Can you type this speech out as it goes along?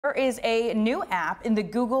There is a new app in the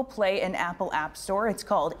Google Play and Apple App Store. It's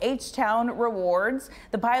called H-Town Rewards.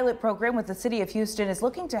 The pilot program with the City of Houston is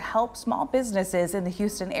looking to help small businesses in the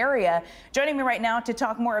Houston area. Joining me right now to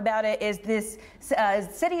talk more about it is this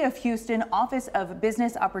City of Houston Office of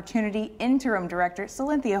Business Opportunity Interim Director,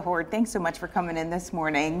 Cylenthia Hoyrd. Thanks so much for coming in this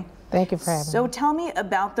morning. Thank you for having me. So tell me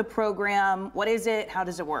about the program. What is it? How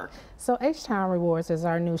does it work? So H-Town Rewards is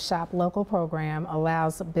our new Shop Local program,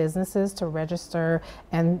 allows businesses to register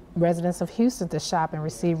and residents of Houston to shop and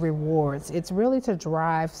receive rewards. It's really to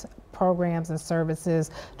drive programs and services,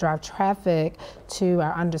 drive traffic to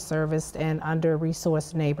our underserviced and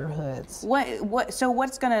under-resourced neighborhoods.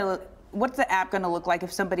 What's the app going to look like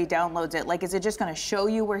if somebody downloads it? Like, is it just going to show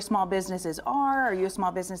you where small businesses are? Are you a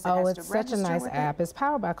small business that has to register? Oh, it's such a nice app. It's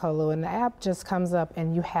powered by Colo, and the app just comes up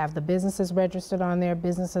and you have the businesses registered on there.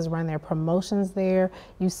 Businesses run their promotions there.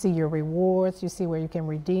 You see your rewards. You see where you can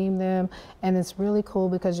redeem them. And it's really cool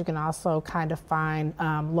because you can also kind of find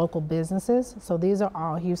local businesses. So these are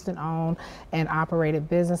all Houston-owned and operated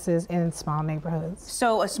businesses in small neighborhoods.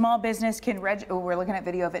 So a small business can we're looking at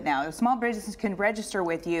video of it now. A small business can register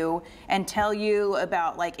with you and tell you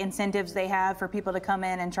about like incentives they have for people to come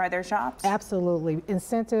in and try their shops? Absolutely.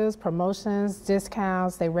 Incentives, promotions,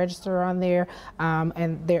 discounts, they register on there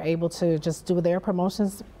and they're able to just do their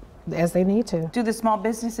promotions as they need to. Do the small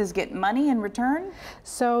businesses get money in return?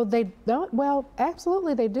 So they don't, well,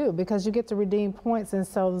 absolutely they do, because you get to redeem points, and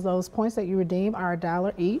so those points that you redeem are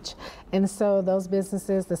 $1 each. And so those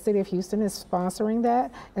businesses, the City of Houston is sponsoring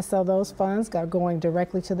that, and so those funds are going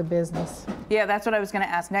directly to the business. Yeah, that's what I was going to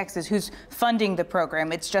ask next, is who's funding the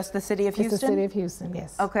program? It's just the City of Houston? It's the City of Houston,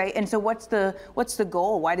 yes. Okay, and so what's the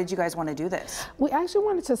goal? Why did you guys want to do this? We actually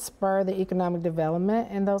wanted to spur the economic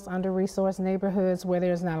development in those under-resourced neighborhoods where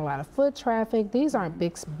there's not a lot of foot traffic. These aren't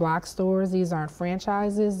big block stores. These aren't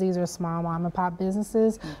franchises. These are small mom and pop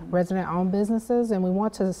businesses, resident-owned businesses, and we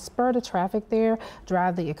want to spur the traffic there,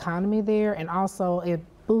 drive the economy there, and also it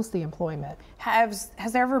boost the employment. Has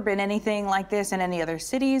there ever been anything like this in any other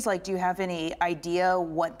cities? Like, do you have any idea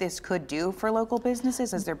what this could do for local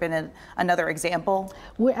businesses? Has there been another example?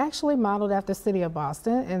 We're actually modeled after the City of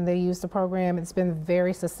Boston, and they use the program. It's been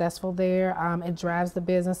very successful there. It drives the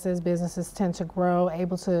businesses. Businesses tend to grow,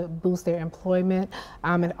 able to boost their employment.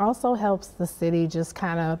 It also helps the city just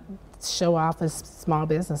kind of show off as small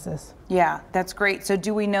businesses. Yeah, that's great. So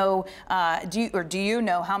do we know, do you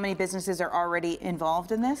know how many businesses are already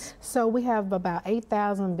involved in this? So we have about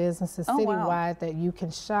 8,000 businesses citywide that you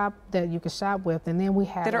can shop with, and then we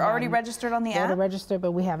have that are already registered on the app? That are registered,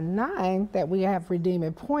 but we have 9 that we have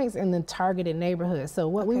redeeming points in the targeted neighborhoods. So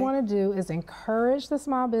what we want to do is encourage the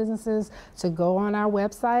small businesses to go on our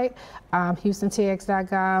website,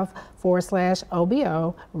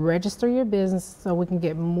 HoustonTX.gov/OBO, register your business so we can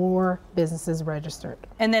get more businesses registered.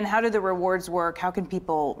 And then how do the rewards work? How can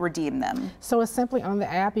people redeem them? So it's simply on the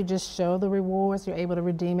app. You just show the rewards. You're able to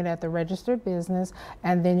redeem it at the registered business,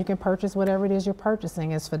 and then you can purchase whatever it is you're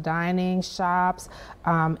purchasing. It's for dining, shops,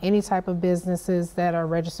 any type of businesses that are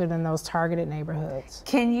registered in those targeted neighborhoods.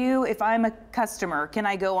 Can you, if I'm a customer, can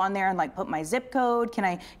I go on there and like put my zip code? Can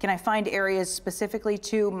I find areas specifically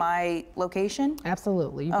to my location?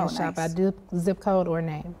 Absolutely. You can shop by zip code or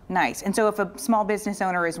name. Nice. And so if a small business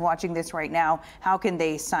owner is watching this right now, how can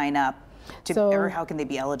they sign up or how can they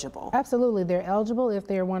be eligible? Absolutely. They're eligible if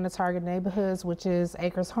they're one of the target neighborhoods, which is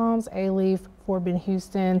Acres Homes, A-Leaf, Fort Bend,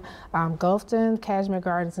 Houston, Gulfton, Cashmere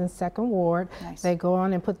Gardens, and 2nd Ward. Nice. They go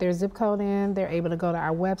on and put their zip code in. They're able to go to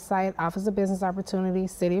our website, Office of Business Opportunity,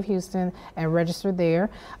 City of Houston, and register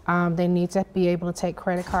there. They need to be able to take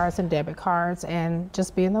credit cards and debit cards and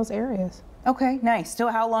just be in those areas. Okay, nice. So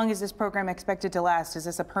how long is this program expected to last? Is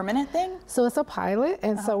this a permanent thing? So it's a pilot,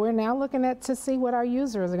 and so we're now looking to see what our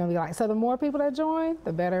users are going to be like. So the more people that join,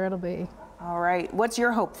 the better it'll be. All right. What's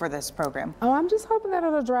your hope for this program? Oh, I'm just hoping that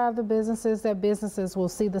it'll drive the businesses, that businesses will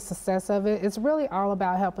see the success of it. It's really all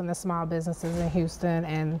about helping the small businesses in Houston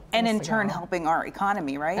and in turn helping our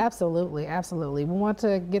economy, right? Absolutely, absolutely. We want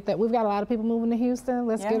to get that. We've got a lot of people moving to Houston.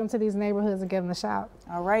 Let's get them to these neighborhoods and get them to shop.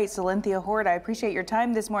 All right. Cylenthia Hoyrd, I appreciate your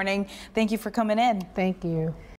time this morning. Thank you for coming in. Thank you.